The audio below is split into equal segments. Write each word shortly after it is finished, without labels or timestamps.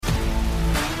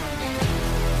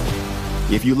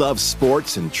If you love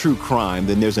sports and true crime,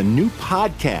 then there's a new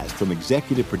podcast from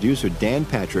executive producer Dan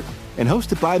Patrick and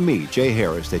hosted by me, Jay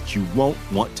Harris, that you won't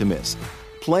want to miss.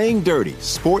 Playing Dirty: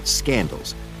 Sports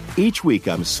Scandals. Each week,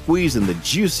 I'm squeezing the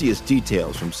juiciest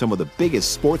details from some of the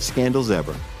biggest sports scandals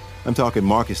ever. I'm talking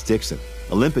Marcus Dixon,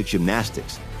 Olympic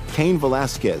gymnastics, Cain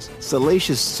Velasquez,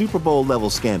 salacious Super Bowl-level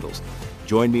scandals.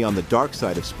 Join me on the dark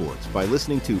side of sports by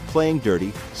listening to Playing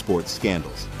Dirty: Sports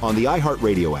Scandals on the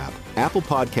iHeartRadio app, Apple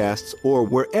Podcasts, or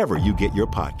wherever you get your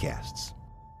podcasts.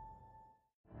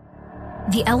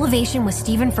 The Elevation with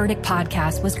Stephen Furtick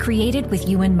podcast was created with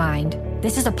you in mind.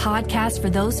 This is a podcast for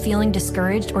those feeling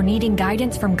discouraged or needing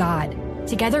guidance from God.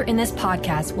 Together in this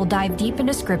podcast, we'll dive deep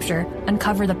into Scripture,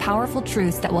 uncover the powerful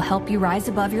truths that will help you rise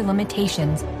above your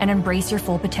limitations and embrace your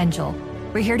full potential.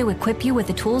 We're here to equip you with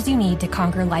the tools you need to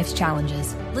conquer life's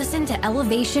challenges. Listen to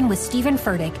Elevation with Stephen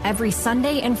Furtick every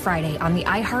Sunday and Friday on the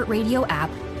iHeartRadio app,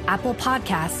 Apple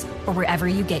Podcasts, or wherever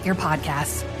you get your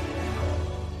podcasts.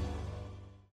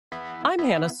 I'm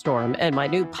Hannah Storm, and my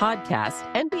new podcast,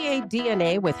 NBA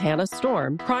DNA with Hannah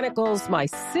Storm, chronicles my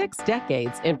 6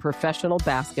 decades in professional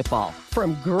basketball.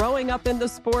 From growing up in the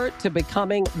sport to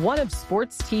becoming one of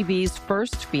sports TV's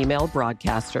first female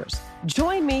broadcasters.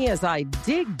 Join me as I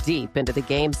dig deep into the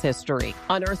game's history,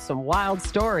 unearth some wild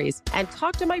stories, and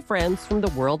talk to my friends from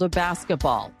the world of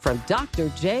basketball, from Dr.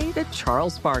 J to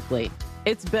Charles Barkley.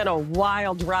 It's been a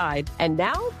wild ride, and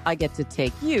now I get to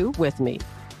take you with me.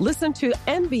 Listen to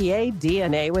NBA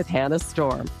DNA with Hannah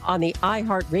Storm on the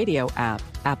iHeartRadio app,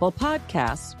 Apple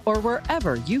Podcasts, or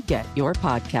wherever you get your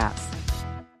podcasts.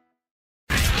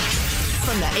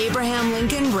 From the Abraham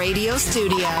Lincoln Radio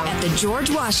Studio at the George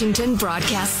Washington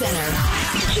Broadcast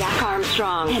Center, Jack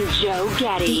Armstrong and Joe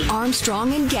Getty. The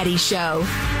Armstrong and Getty Show.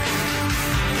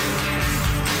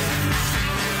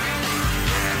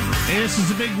 Hey, this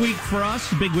is a big week for us,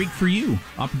 a big week for you.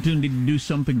 Opportunity to do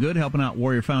something good, helping out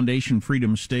Warrior Foundation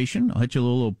Freedom Station. I'll hit you a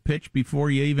little pitch before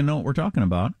you even know what we're talking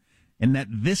about. And that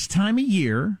this time of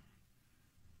year,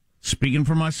 speaking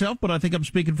for myself, but I think I'm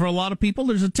speaking for a lot of people,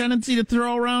 there's a tendency to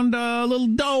throw around a little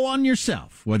dough on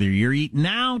yourself, whether you're eating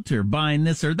out or buying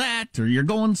this or that, or you're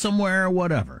going somewhere or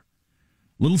whatever.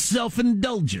 Little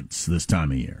self-indulgence this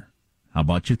time of year. How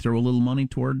about you throw a little money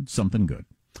toward something good?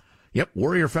 Yep,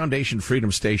 Warrior Foundation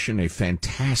Freedom Station, a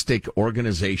fantastic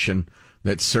organization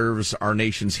that serves our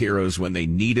nation's heroes when they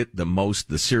need it the most,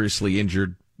 the seriously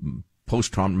injured,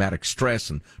 post-traumatic stress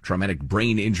and traumatic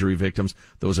brain injury victims,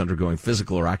 those undergoing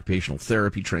physical or occupational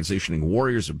therapy, transitioning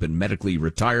warriors have been medically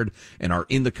retired and are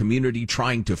in the community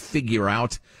trying to figure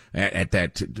out at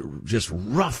that just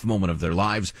rough moment of their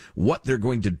lives what they're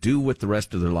going to do with the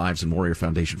rest of their lives. And Warrior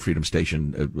Foundation Freedom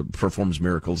Station performs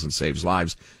miracles and saves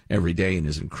lives every day and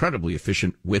is incredibly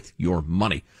efficient with your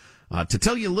money. To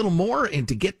tell you a little more and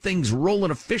to get things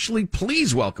rolling officially,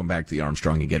 please welcome back to the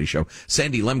Armstrong and Getty Show,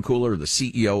 Sandy Lemkuhler, the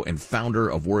CEO and founder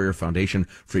of Warrior Foundation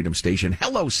Freedom Station.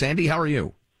 Hello, Sandy. How are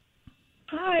you?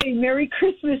 Hi. Merry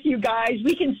Christmas, you guys.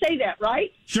 We can say that,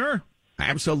 right? Sure.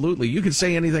 Absolutely. You can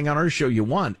say anything on our show you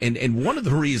want. And one of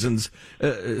the reasons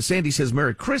Sandy says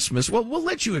Merry Christmas, well, we'll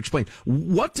let you explain.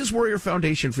 What does Warrior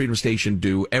Foundation Freedom Station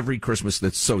do every Christmas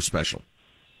that's so special?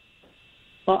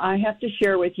 Well, I have to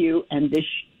share with you, and this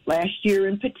last year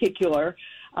in particular,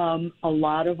 a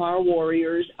lot of our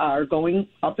warriors are going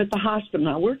up at the hospital.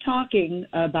 Now, we're talking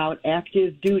about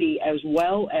active duty as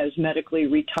well as medically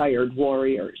retired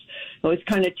warriors. So it's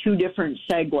kind of two different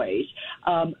segues.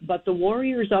 But the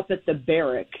warriors up at the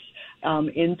barracks,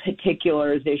 in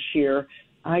particular this year,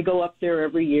 I go up there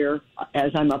every year,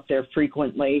 as I'm up there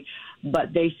frequently,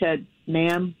 but they said,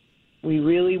 ma'am, we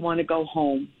really want to go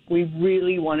home. We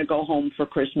really want to go home for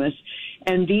Christmas.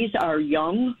 And these are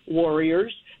young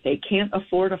warriors. They can't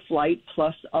afford a flight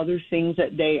plus other things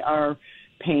that they are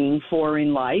paying for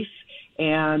in life.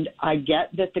 And I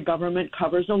get that the government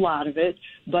covers a lot of it,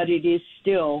 but it is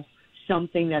still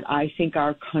something that I think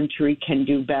our country can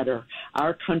do better.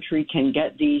 Our country can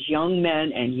get these young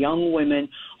men and young women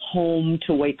home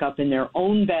to wake up in their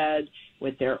own bed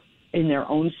in their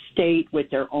own state, with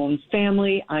their own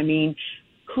family. I mean,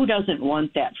 who doesn't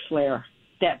want that flair,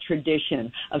 that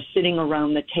tradition of sitting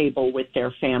around the table with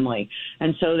their family?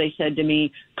 And so they said to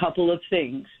me a couple of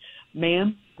things.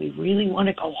 Ma'am, we really want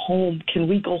to go home. Can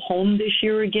we go home this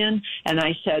year again? And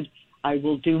I said, I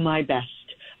will do my best.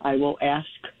 I will ask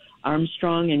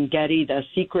Armstrong and Getty, the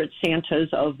secret Santas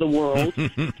of the world,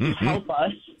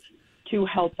 to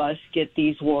help us get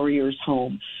these warriors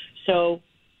home. So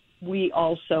we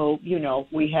also,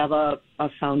 we have a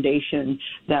foundation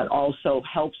that also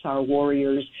helps our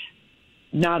warriors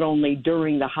not only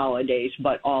during the holidays,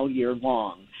 but all year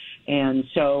long. And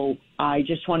so I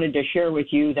just wanted to share with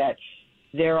you that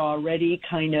they're already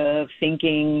kind of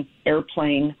thinking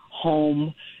airplane,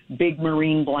 home, big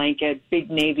Marine blanket,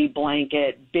 big Navy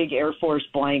blanket, big Air Force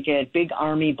blanket, big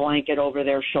Army blanket over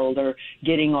their shoulder,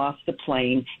 getting off the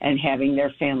plane and having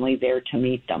their family there to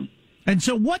meet them. And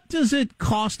so what does it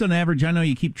cost on average? I know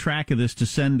you keep track of this to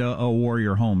send a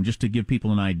warrior home, just to give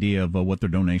people an idea of what their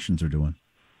donations are doing.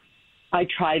 I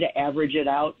try to average it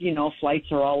out. You know, flights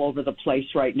are all over the place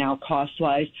right now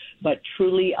cost-wise, but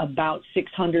truly about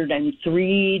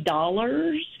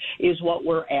 $603 is what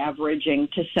we're averaging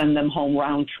to send them home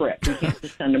round trip. We can't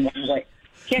just send them one way.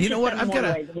 You know what? I've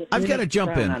got to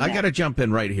jump in. I got to jump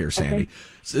in right here, Sandy. Okay.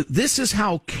 So this is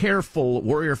how careful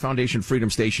Warrior Foundation Freedom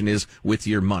Station is with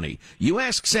your money. You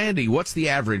ask Sandy, what's the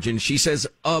average? And she says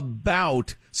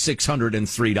about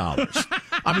 $603.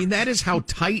 I mean, that is how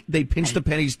tight they pinch the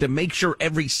pennies to make sure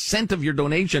every cent of your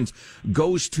donations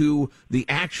goes to the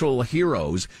actual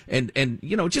heroes. And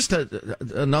you know, just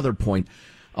another point.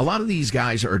 A lot of these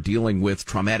guys are dealing with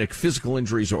traumatic physical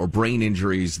injuries or brain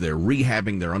injuries. They're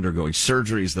rehabbing, they're undergoing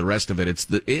surgeries, the rest of it.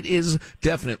 It is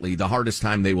definitely the hardest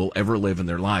time they will ever live in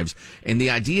their lives. And the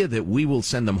idea that we will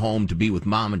send them home to be with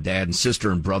mom and dad and sister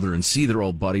and brother and see their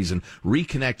old buddies and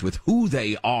reconnect with who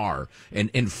they are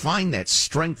and find that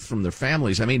strength from their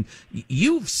families. I mean,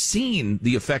 you've seen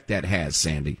the effect that has,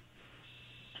 Sandy.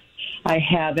 I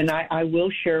have, and I will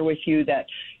share with you that,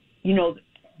 you know,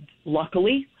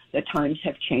 luckily, the times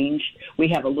have changed. We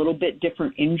have a little bit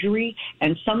different injury,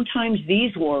 and sometimes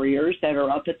these warriors that are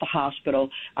up at the hospital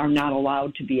are not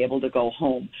allowed to be able to go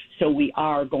home. So we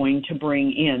are going to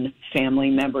bring in family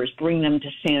members, bring them to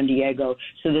San Diego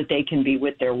so that they can be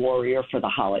with their warrior for the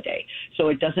holiday. So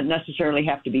it doesn't necessarily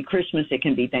have to be Christmas. It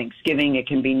can be Thanksgiving. It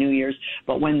can be New Year's.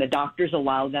 But when the doctors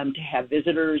allow them to have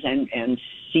visitors and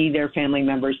see their family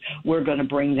members, we're going to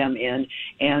bring them in.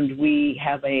 And we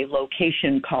have a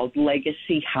location called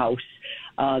Legacy House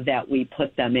that we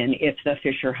put them in if the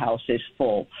Fisher House is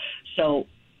full. So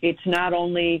it's not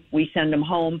only we send them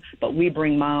home, but we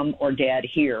bring mom or dad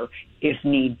here if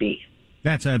need be.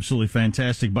 That's absolutely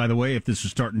fantastic. By the way, if this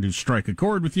is starting to strike a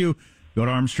chord with you, go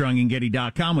to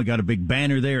ArmstrongandGetty.com. We got a big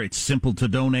banner there. It's simple to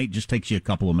donate. Just takes you a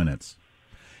couple of minutes.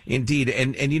 Indeed.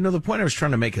 And you know, the point I was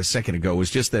trying to make a second ago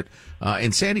was just that,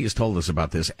 and Sandy has told us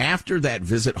about this, after that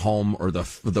visit home or the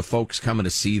folks coming to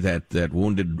see that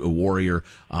wounded warrior,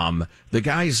 the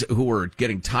guys who are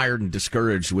getting tired and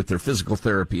discouraged with their physical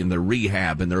therapy and their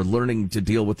rehab and they're learning to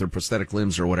deal with their prosthetic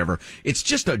limbs or whatever, it's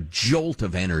just a jolt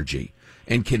of energy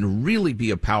and can really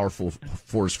be a powerful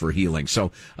force for healing.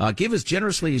 So give as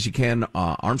generously as you can,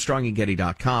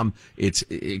 ArmstrongandGetty.com. It's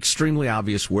extremely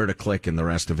obvious where to click and the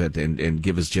rest of it, and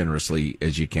give as generously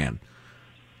as you can.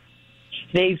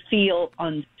 They feel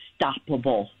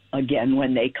unstoppable again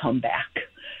when they come back.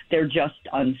 They're just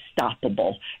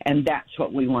unstoppable. And that's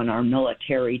what we want our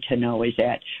military to know, is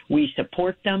that we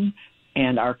support them,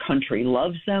 and our country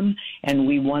loves them, and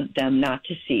we want them not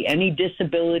to see any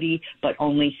disability, but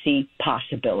only see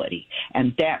possibility.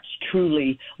 And that's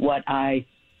truly what I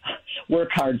work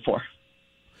hard for.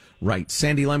 Right.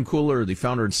 Sandy Lehmkuhler, the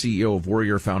founder and CEO of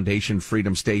Warrior Foundation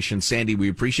Freedom Station. Sandy, we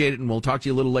appreciate it, and we'll talk to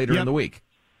you a little later in the week.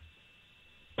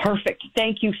 Perfect.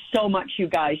 Thank you so much, you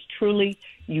guys. Truly,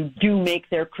 you do make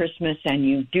their Christmas, and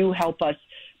you do help us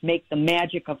make the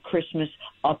magic of Christmas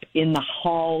up in the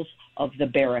halls of the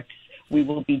barracks. We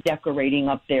will be decorating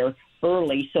up there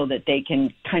early so that they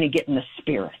can kind of get in the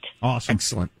spirit.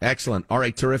 Awesome. Excellent. All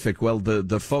right, terrific. Well,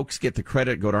 the folks get the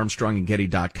credit. Go to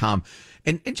ArmstrongandGetty.com.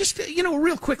 And just, you know,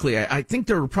 real quickly, I think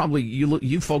there are probably,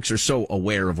 you folks are so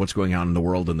aware of what's going on in the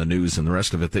world and the news and the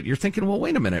rest of it that you're thinking, well,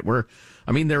 wait a minute.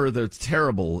 There are the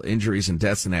terrible injuries and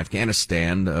deaths in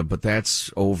Afghanistan, but that's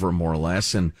over more or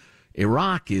less. And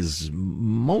Iraq is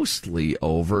mostly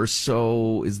over.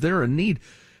 So is there a need?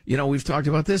 You know, we've talked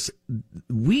about this.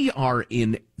 We are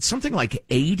in something like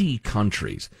 80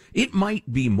 countries. It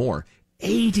might be more.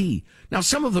 80. Now,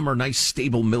 some of them are nice,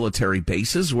 stable military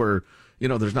bases where, you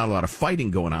know, there's not a lot of fighting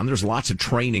going on. There's lots of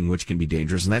training, which can be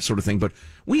dangerous and that sort of thing. But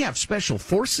we have special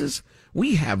forces.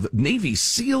 We have Navy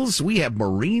SEALs. We have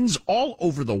Marines all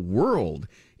over the world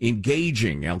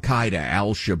engaging Al-Qaeda,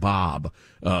 Al-Shabaab,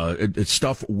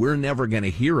 stuff we're never going to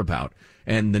hear about.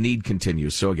 And the need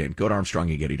continues. So, again, go to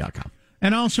ArmstrongandGetty.com.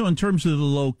 And also in terms of the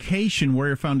location,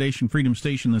 Warrior Foundation Freedom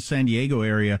Station in the San Diego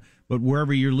area, but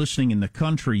wherever you're listening in the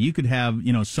country, you could have,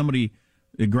 you know, somebody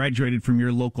graduated from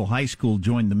your local high school,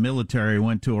 joined the military,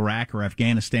 went to Iraq or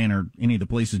Afghanistan or any of the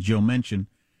places Joe mentioned,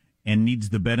 and needs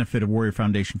the benefit of Warrior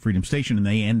Foundation Freedom Station, and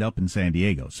they end up in San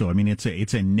Diego. So, I mean, it's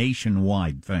a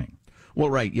nationwide thing. Well,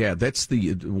 right, yeah, that's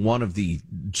the one of the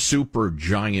super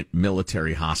giant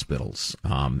military hospitals,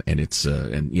 and it's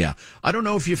I don't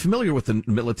know if you're familiar with the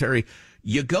military.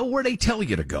 You go where they tell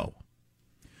you to go.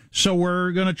 So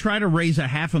we're going to try to raise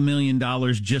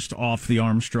 $500,000 just off the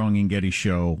Armstrong and Getty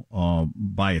show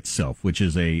by itself, which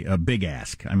is a big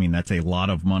ask. I mean, that's a lot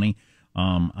of money.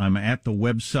 I'm at the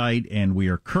website, and we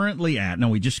are currently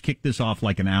we just kicked this off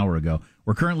like an hour ago.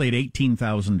 We're currently at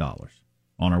 $18,000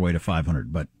 on our way to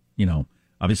 500. But,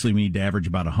 obviously we need to average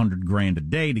about $100,000 a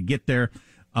day to get there.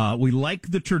 We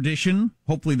like the tradition.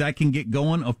 Hopefully that can get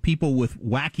going of people with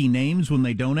wacky names when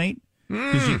they donate.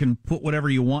 Because you can put whatever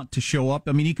you want to show up.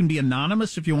 I mean, you can be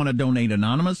anonymous if you want to donate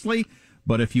anonymously,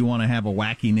 but if you want to have a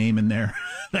wacky name in there,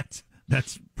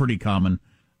 that's pretty common.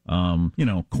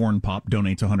 Corn Pop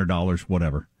donates $100,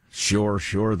 whatever. Sure.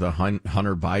 The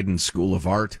Hunter Biden School of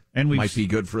Art might be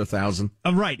good for $1,000.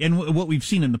 Right, and what we've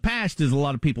seen in the past is a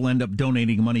lot of people end up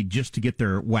donating money just to get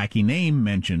their wacky name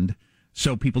mentioned.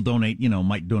 So people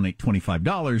might donate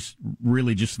 $25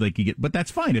 really just so they could get, but that's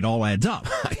fine. It all adds up.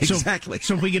 Exactly.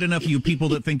 So if we get enough of you people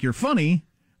that think you're funny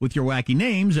with your wacky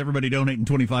names, everybody donating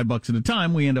 $25 at a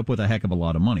time, we end up with a heck of a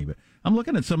lot of money. But I'm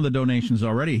looking at some of the donations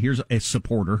already. Here's a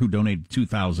supporter who donated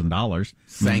 $2,000.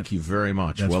 Thank you very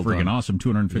much. That's well freaking done. Awesome.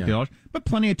 $250. Yeah. But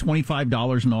plenty of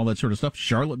 $25 and all that sort of stuff.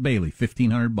 Charlotte Bailey,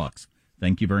 $1,500.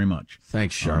 Thank you very much.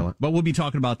 Thanks, Charlotte. But we'll be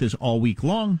talking about this all week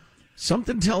long.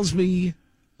 Something tells me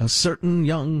a certain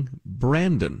young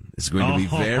Brandon is going to be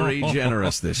very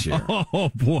generous this year.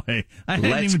 Oh, boy.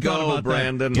 Let's go,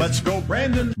 Brandon. Let's go,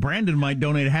 Brandon. Brandon might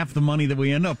donate half the money that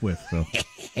we end up with. So.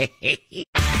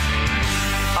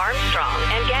 Armstrong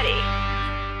and Getty.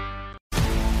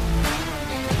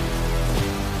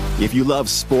 If you love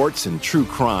sports and true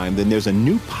crime, then there's a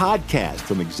new podcast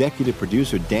from executive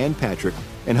producer Dan Patrick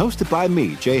and hosted by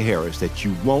me, Jay Harris, that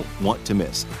you won't want to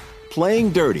miss.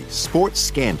 Playing Dirty: Sports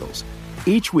Scandals.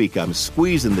 Each week, I'm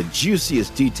squeezing the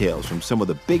juiciest details from some of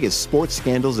the biggest sports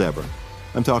scandals ever.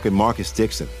 I'm talking Marcus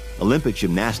Dixon, Olympic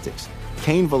gymnastics,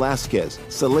 Cain Velasquez,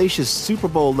 salacious Super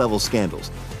Bowl-level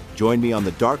scandals. Join me on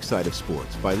the dark side of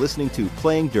sports by listening to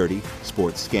Playing Dirty: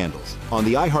 Sports Scandals on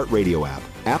the iHeartRadio app,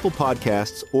 Apple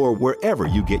Podcasts, or wherever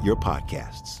you get your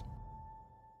podcasts.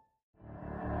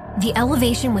 The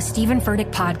Elevation with Stephen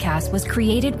Furtick podcast was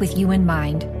created with you in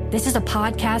mind. This is a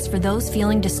podcast for those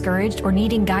feeling discouraged or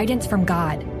needing guidance from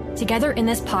God. Together in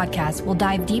this podcast, we'll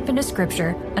dive deep into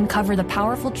Scripture, uncover the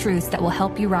powerful truths that will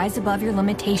help you rise above your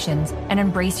limitations and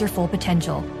embrace your full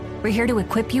potential. We're here to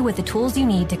equip you with the tools you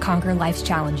need to conquer life's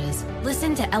challenges.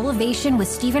 Listen to Elevation with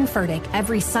Stephen Furtick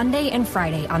every Sunday and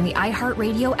Friday on the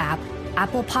iHeartRadio app,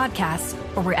 Apple Podcasts,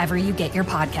 or wherever you get your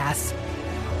podcasts.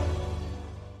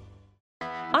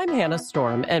 I'm Hannah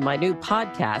Storm, and my new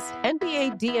podcast,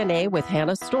 NBA DNA with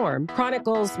Hannah Storm,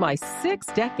 chronicles my 6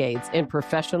 decades in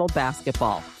professional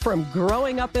basketball. From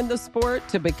growing up in the sport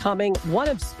to becoming one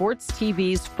of sports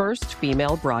TV's first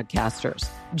female broadcasters.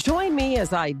 Join me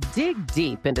as I dig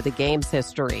deep into the game's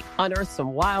history, unearth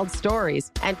some wild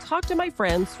stories, and talk to my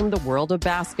friends from the world of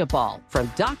basketball, from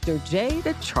Dr. J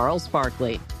to Charles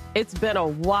Barkley. It's been a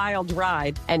wild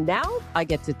ride, and now I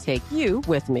get to take you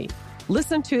with me.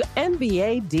 Listen to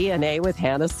NBA DNA with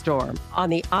Hannah Storm on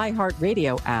the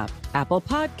iHeartRadio app, Apple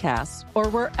Podcasts, or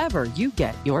wherever you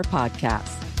get your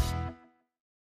podcasts.